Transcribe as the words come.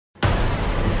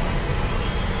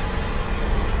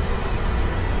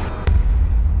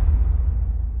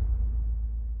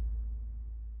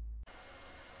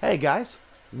Hey guys,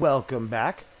 welcome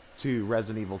back to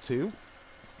Resident Evil 2.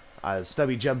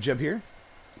 Stubby Jub Jub here.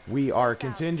 We are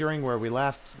continuing where we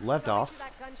left off.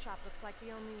 That gun shop looks like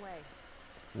the only way.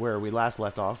 Where we last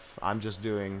left off. I'm just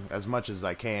doing as much as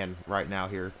I can right now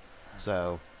here.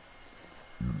 So,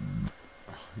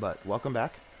 but welcome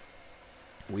back.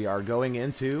 We are going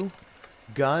into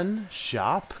Gun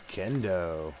Shop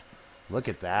Kendo. Look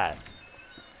at that.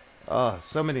 Oh,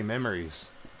 so many memories.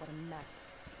 What a mess.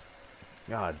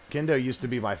 God, Kendo used to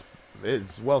be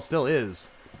still is,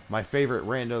 my favorite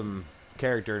random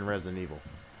character in Resident Evil.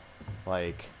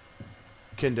 Like,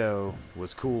 Kendo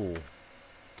was cool.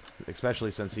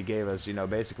 Especially since he gave us,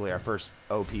 basically our first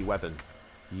OP weapon.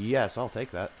 Yes, I'll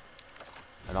take that.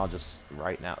 And I'll just,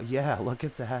 right now, yeah, look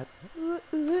at that.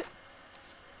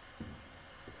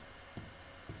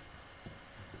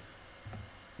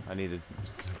 I need to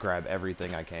grab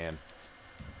everything I can.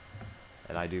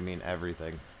 And I do mean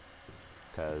everything.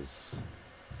 Because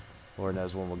Lord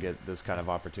knows when we'll get this kind of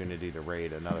opportunity to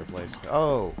raid another place.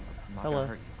 Oh, hello.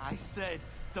 I said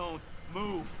don't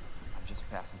move. I'm just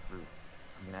passing through.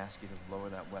 I'm gonna ask you to lower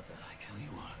that weapon. I tell you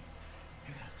what,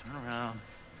 you gotta turn around,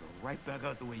 go right back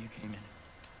out the way you came in.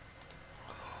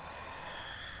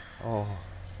 Oh.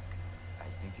 I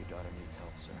think your daughter needs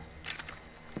help, sir.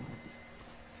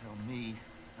 Tell me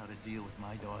how to deal with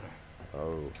my daughter.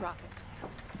 Oh. Drop it.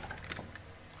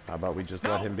 How about we just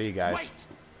let him be, guys? Wait.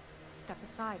 Step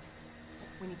aside.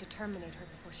 We need to terminate her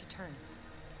before she turns.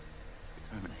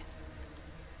 Terminate.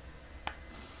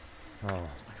 Oh.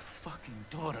 It's my fucking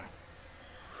daughter.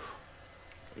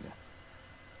 Ada.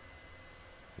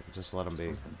 Just let him be.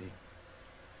 Let them be.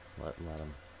 Let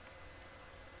him.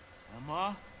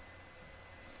 Emma?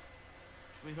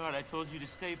 Sweetheart, I told you to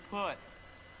stay put.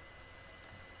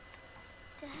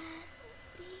 Daddy.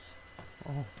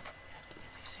 Oh.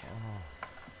 He's here. Oh.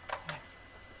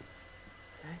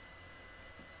 Okay?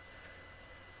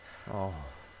 Oh.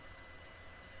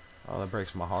 Oh, that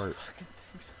breaks my heart. Fucking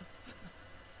things outside.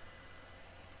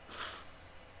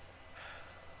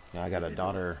 Yeah, I got a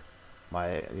daughter.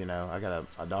 I got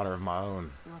a daughter of my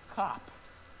own. You're a cop.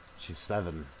 She's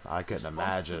 7. I couldn't You're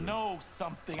imagine. supposed to know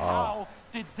something. Oh. How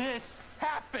did this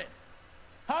happen?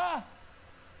 Huh?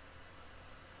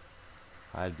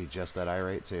 I'd be just that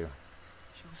irate too.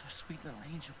 She was a sweet little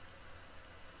angel.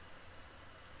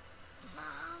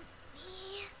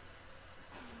 Mommy.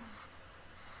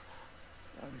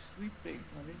 I was sleeping,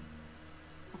 honey.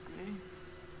 Okay?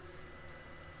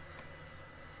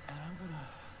 And I'm gonna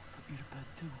put you to bed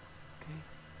too, okay?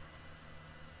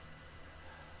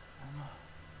 Emma.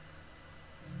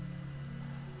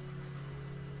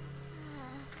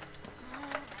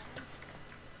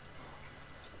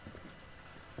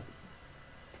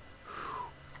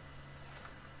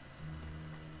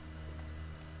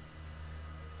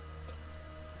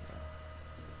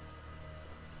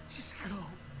 Just go.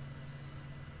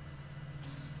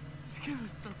 Just give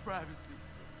us some privacy.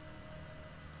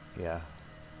 Yeah.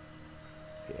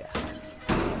 Yeah.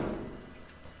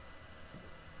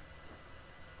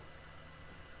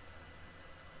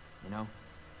 You know,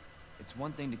 it's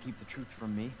one thing to keep the truth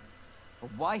from me, but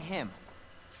why him?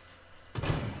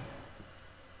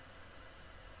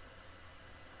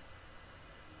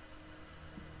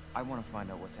 I want to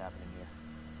find out what's happening here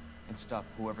and stop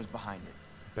whoever's behind it.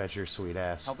 Bet your sweet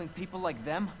ass. Helping people like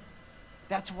them?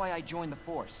 That's why I joined the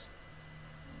force.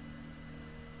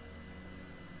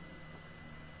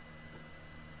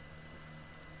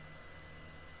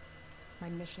 My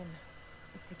mission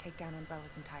is to take down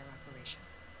Umbrella's entire operation.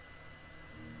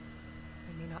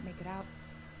 We may not make it out.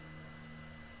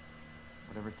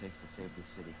 Whatever it takes to save this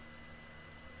city.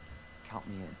 Count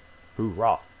me in.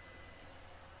 Hoorah.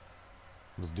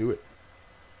 Let's do it.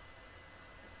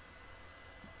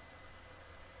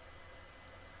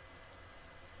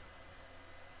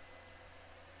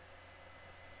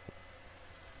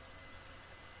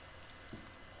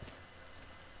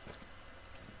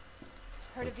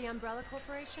 Heard of the Umbrella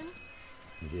Corporation?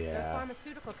 They're a Yeah.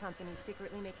 pharmaceutical company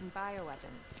secretly making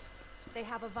bioweapons. They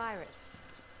have a virus.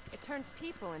 It turns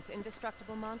people into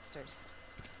indestructible monsters.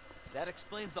 That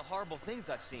explains the horrible things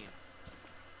I've seen.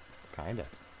 Kinda.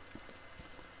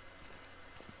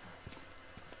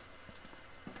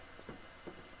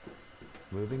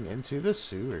 Moving into the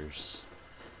sewers.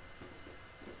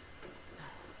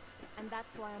 And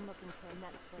that's why I'm looking for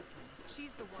Annette Fulton.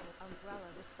 She's the one at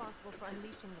Umbrella responsible for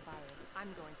unleashing the virus.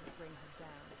 I'm going to bring her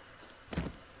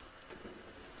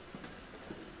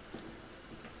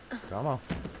down. Come on.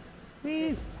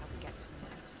 This is how we get to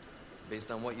Annette.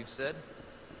 Based on what you've said,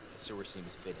 the sewer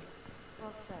seems fitting.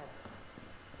 Well said.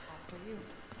 After you.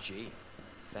 Gee,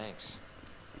 thanks.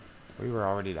 We were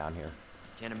already down here.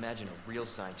 Can't imagine a real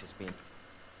scientist being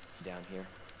down here.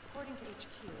 According to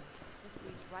HQ, this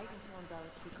leads right into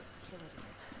Umbrella's secret facility.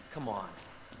 Come on.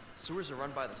 Sewers are run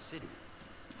by the city.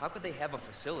 How could they have a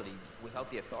facility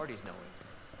without the authorities knowing?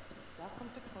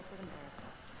 Welcome to corporate America.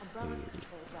 Umbrella's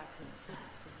controlled Raccoon City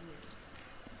for years.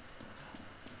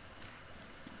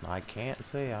 I can't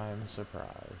say I'm surprised.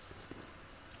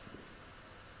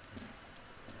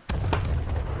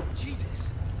 Jesus!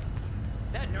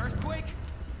 That an earthquake?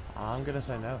 I'm gonna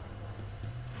say no.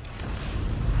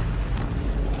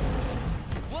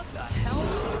 What the hell?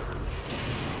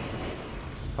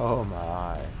 Oh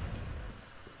my.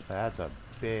 That's a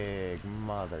big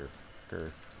motherfucker.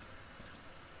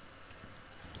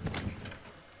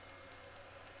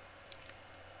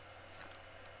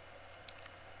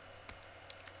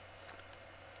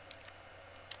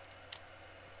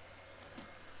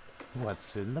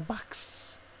 What's in the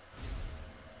box?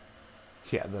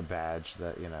 Yeah, the badge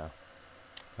that, you know,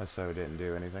 SO didn't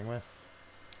do anything with.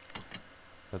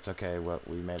 That's okay,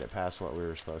 we made it past what we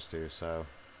were supposed to, so...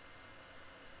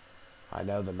 I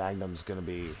know the Magnum's gonna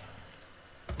be...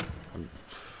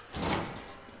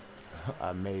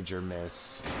 a major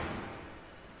miss.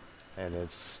 And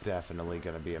it's definitely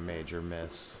gonna be a major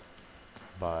miss.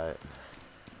 But...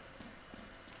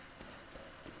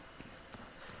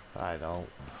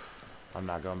 I'm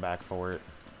not going back for it.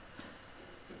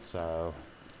 So...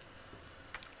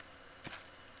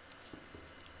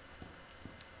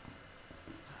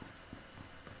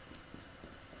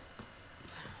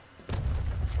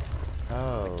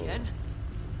 Oh. Again?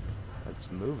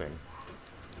 It's moving.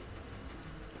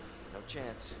 No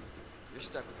chance. You're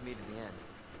stuck with me to the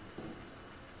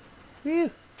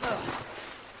end. Yeah.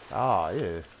 Oh,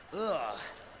 yeah. Ugh.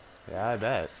 Yeah, I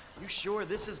bet. You sure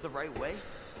this is the right way?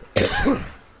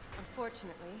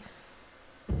 Unfortunately,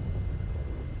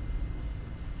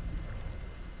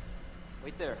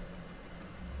 Wait there.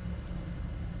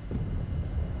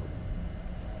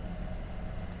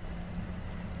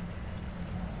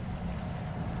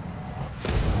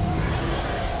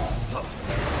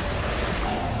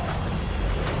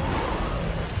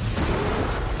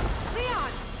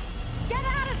 Leon, get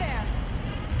out of there!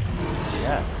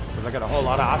 Yeah, because I got a whole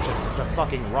lot of options to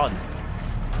fucking run.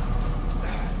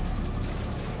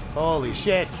 Holy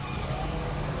shit.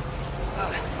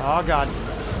 Oh god.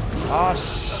 Oh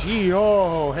shit.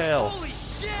 Oh hell. Holy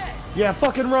shit! Yeah,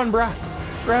 fucking run, bruh.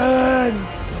 Run!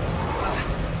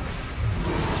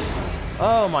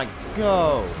 Oh my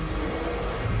god.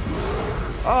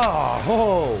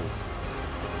 Oh.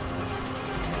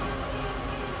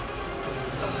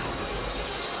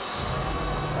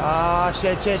 Ah,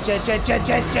 shit.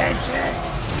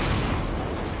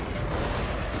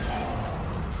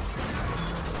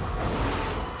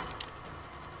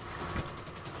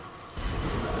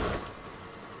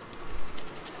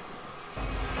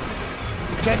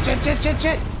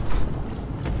 Shit.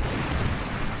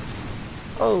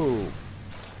 Oh.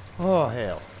 Oh,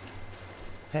 hell.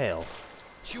 Hell.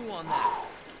 Chew on that.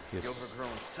 Yes. You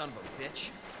overgrown son of a bitch.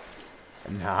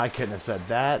 Nah, I couldn't have said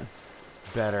that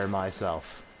better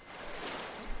myself.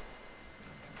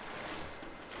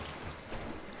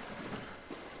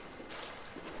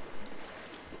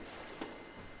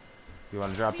 You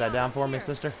want to drop that down for me,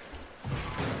 sister?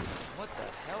 What the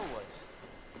hell was...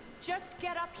 Just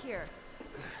get up here.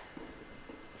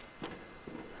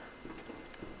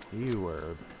 You were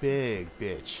a big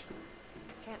bitch.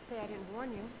 Can't say I didn't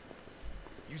warn you.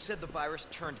 You said the virus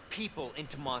turned people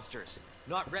into monsters,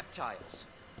 not reptiles.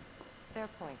 Fair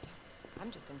point. I'm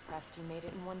just impressed you made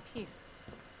it in one piece.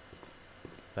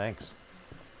 Thanks.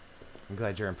 I'm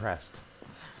glad you're impressed.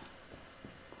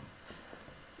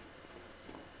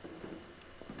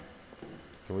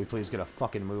 Can we please get a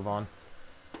fucking move on?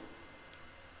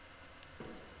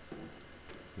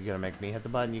 You gonna make me hit the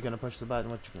button? You gonna push the button?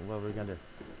 What are we gonna do?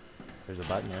 There's a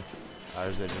button here. Or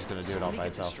is it just gonna do it all Let me by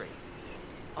get this itself? straight.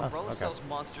 Oh, Umbrella okay. sells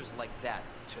monsters like that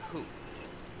to who?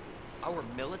 Our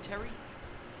military?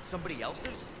 Somebody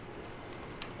else's?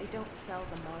 They don't sell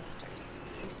the monsters.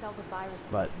 They sell the viruses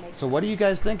But that make so them. what do you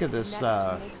guys think of The this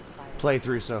medicine makes the viruses.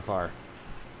 playthrough so far?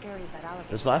 Scary as that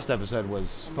alligator This last is. episode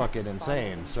was The fucking next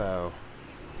insane, follows. so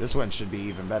this one should be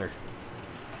even better.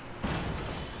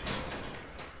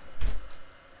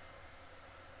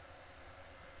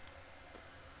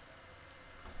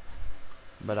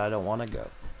 But I don't want to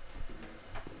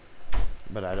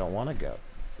go.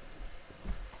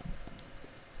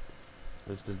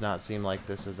 This does not seem like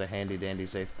this is a handy dandy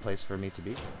safe place for me to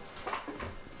be.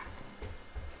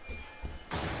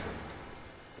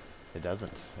 It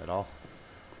doesn't at all.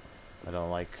 I don't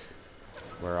like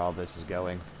where all this is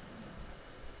going.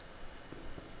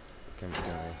 Can we...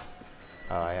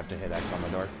 Oh, I have to hit X on the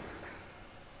door.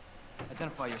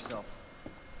 Identify yourself.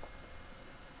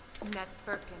 Annette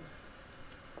Birkin.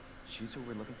 She's who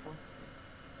we're looking for?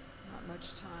 Not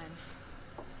much time.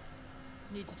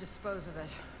 Need to dispose of it.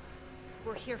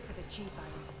 We're here for the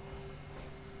G-virus.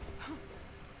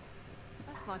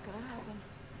 That's not gonna happen.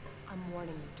 I'm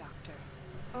warning you, Doctor.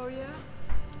 Oh, yeah?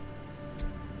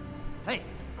 Hey!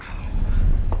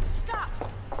 Stop!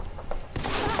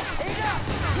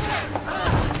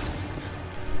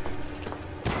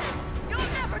 You'll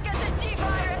never get the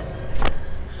G-virus!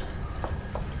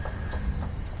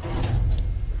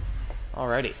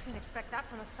 Alrighty. Didn't expect that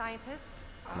from a scientist.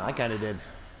 I kinda did.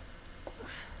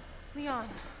 Leon,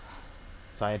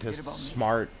 Scientist, Forget about me.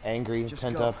 smart, angry, Just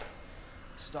pent go. up.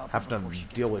 Stop her Have to before she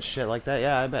gets deal away. with shit like that?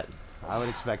 Yeah, I bet. I would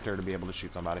expect her to be able to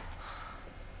shoot somebody.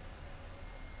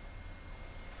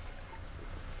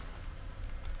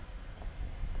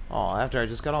 Oh, after I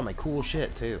just got all my cool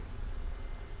shit, too.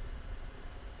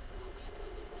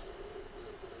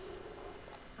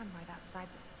 I'm right outside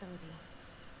the facility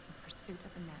in pursuit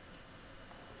of Annette.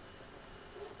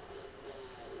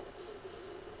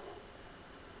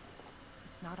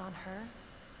 If it's not on her,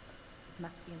 it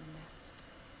must be in the nest.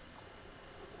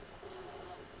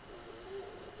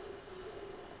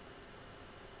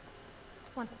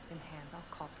 Once it's in hand, I'll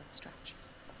call for extraction.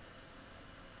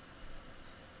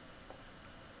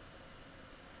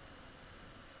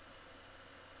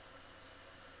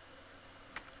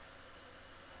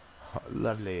 Oh,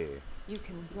 lovely. You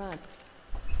can run.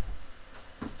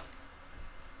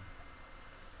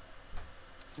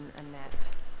 Annette,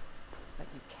 but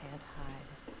you can't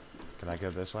hide. Can I go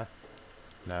this way?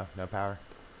 No? No power?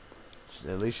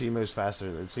 At least she moves faster.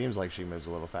 It seems like she moves a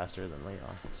little faster than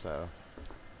Leon, so...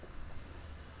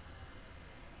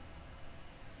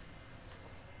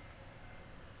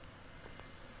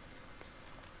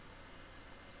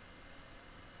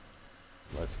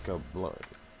 Let's go blow it.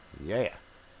 Yeah!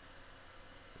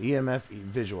 EMF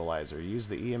visualizer. Use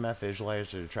the EMF visualizer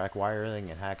to track wiring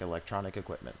and hack electronic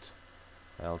equipment.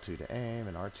 L2 to aim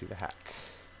and R2 to hack.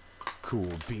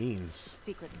 Cool beans.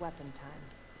 Secret weapon time.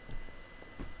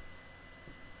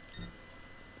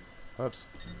 Whoops.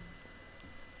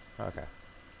 Okay.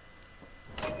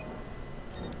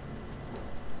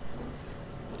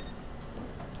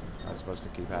 I'm supposed to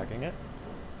keep hacking it?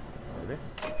 Maybe?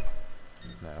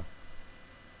 No.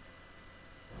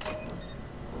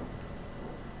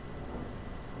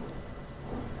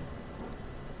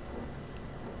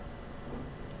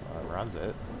 Well, it runs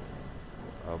it.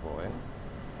 Oh boy.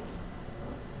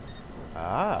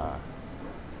 Ah!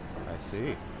 I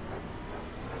see.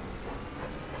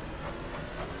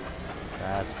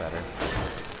 That's better.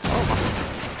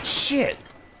 Oh! Shit!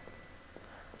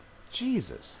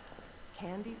 Jesus.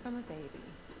 Candy from a baby.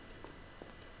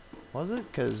 Was it?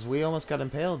 Because we almost got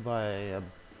impaled by a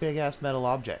big-ass metal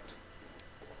object.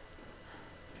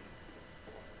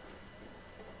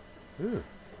 Ooh.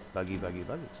 Buggy, buggy,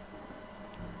 buggies.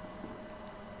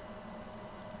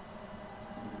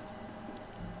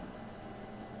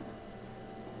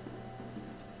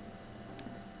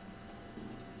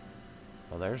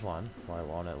 Well, there's one. Why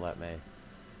won't it let me?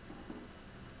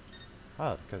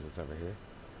 Oh, because it's over here.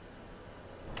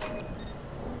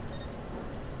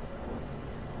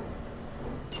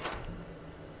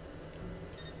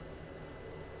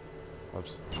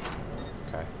 Whoops.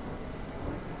 Okay.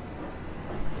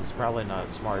 It's probably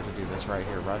not smart to do this right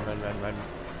here. Run, run, run, run.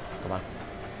 Come on.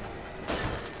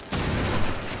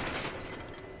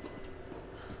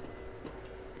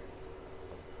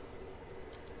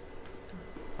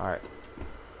 Alright.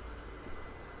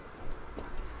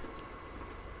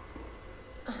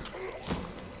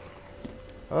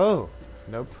 Oh!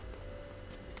 Nope.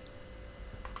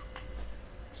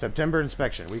 September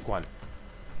inspection, week 1.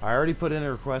 I already put in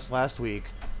a request last week,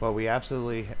 but we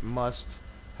absolutely must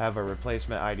have a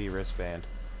replacement ID wristband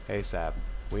ASAP.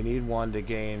 We need one to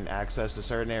gain access to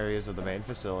certain areas of the main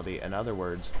facility. In other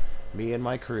words, me and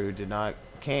my crew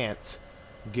can't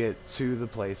get to the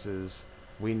places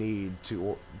we need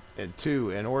to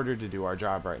in order to do our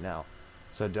job right now.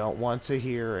 So don't want to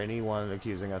hear anyone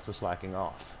accusing us of slacking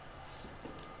off.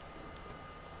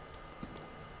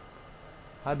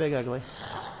 Hi, Big Ugly.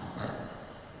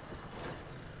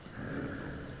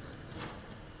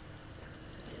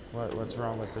 What's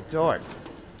wrong with the door?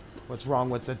 What's wrong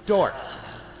with the door?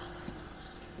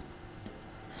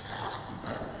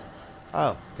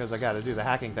 Oh, because I gotta do the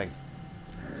hacking thing.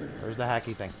 Where's the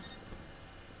hacky thing?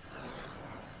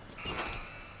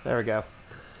 There we go.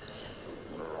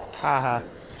 Haha.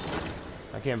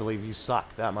 I can't believe you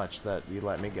suck that much that you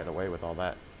let me get away with all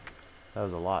that. That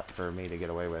was a lot for me to get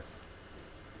away with.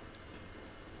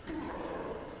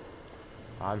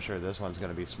 I'm sure this one's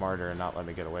going to be smarter and not let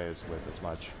me get away with as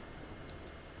much.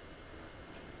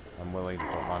 I'm willing to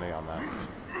put money on that.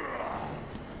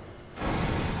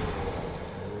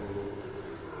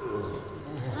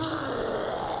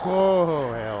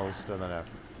 Whoa, hells to the no.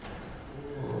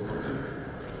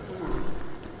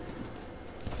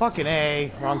 Fucking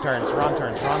A. Wrong turns, wrong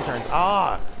turns, wrong turns.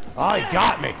 Ah! Ah, he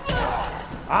got me!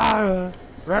 Ah!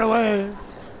 Right away!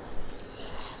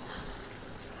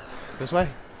 This way?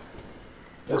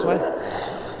 This way?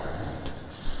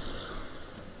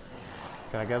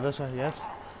 Can I go this way? Yes?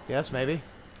 Yes, maybe?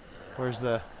 Where's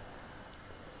the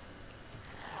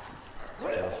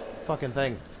fucking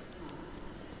thing?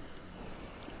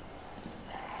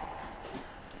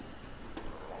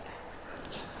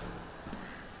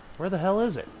 Where the hell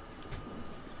is it?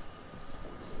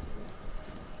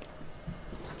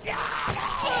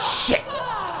 Shit!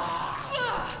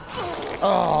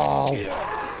 Oh!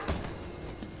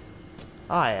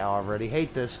 I already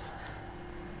hate this.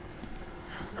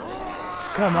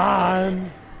 Come on!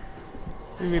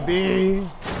 Leave me be.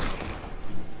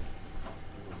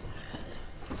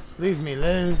 Leave me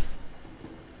live.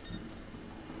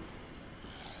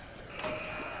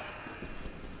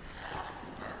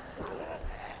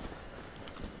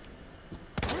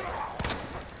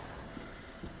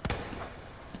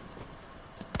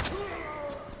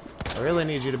 I really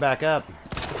need you to back up.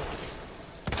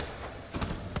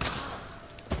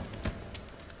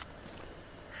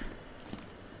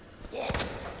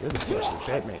 You're the first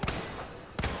to bit me.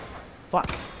 Fuck.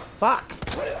 Fuck!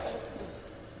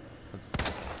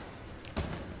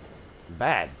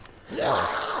 Bad.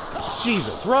 Oh.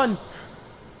 Jesus, run!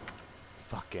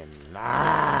 Fucking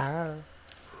ah.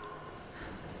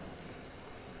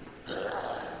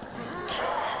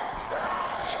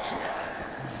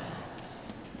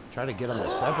 Try to get them to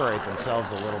separate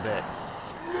themselves a little bit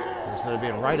instead of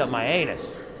being right up my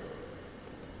anus.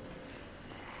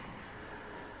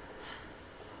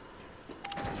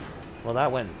 Well, that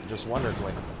went just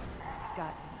wonderfully.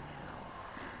 Got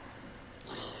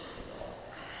you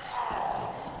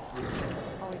now.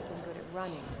 Always been good at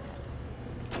running,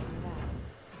 Matt.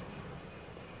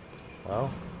 Well,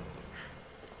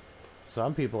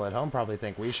 some people at home probably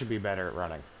think we should be better at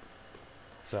running.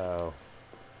 So,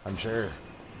 I'm sure.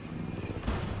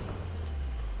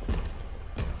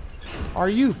 Are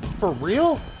you for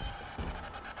real?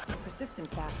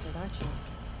 Persistent bastard, aren't you?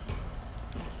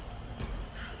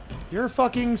 You're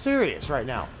fucking serious right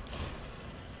now.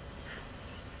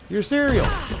 You're serial.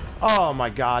 Oh my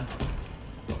god.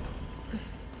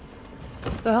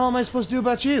 What the hell am I supposed to do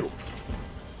about you?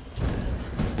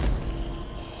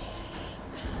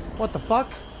 What the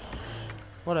fuck?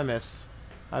 What'd I miss?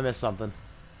 I missed something.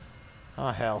 Oh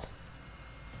hell.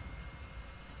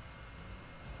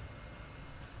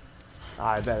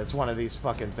 I bet it's one of these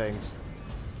fucking things.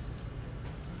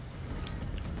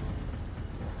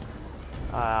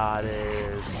 Ah, it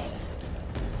is.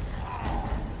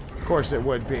 Of course it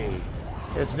would be.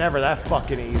 It's never that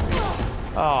fucking easy.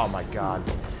 Oh my god.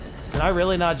 Can I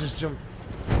really not just jump?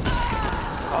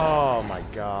 Oh my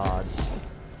god.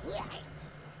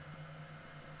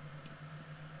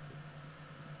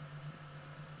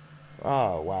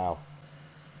 Oh, wow.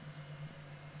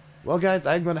 Well, guys,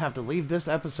 I'm going to have to leave this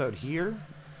episode here.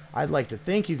 I'd like to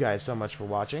thank you guys so much for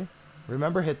watching.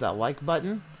 Remember, hit that like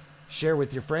button, share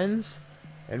with your friends,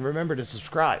 and remember to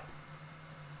subscribe.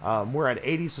 We're at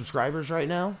 80 subscribers right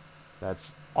now.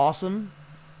 That's awesome.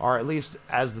 Or at least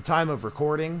as the time of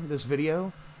recording this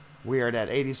video, we are at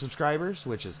 80 subscribers,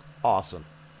 which is awesome.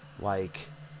 Like,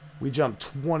 we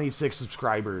jumped 26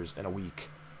 subscribers in a week.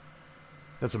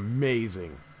 That's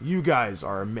amazing. You guys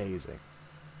are amazing.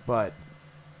 But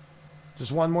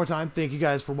just one more time, thank you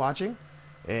guys for watching,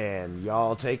 and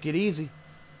y'all take it easy.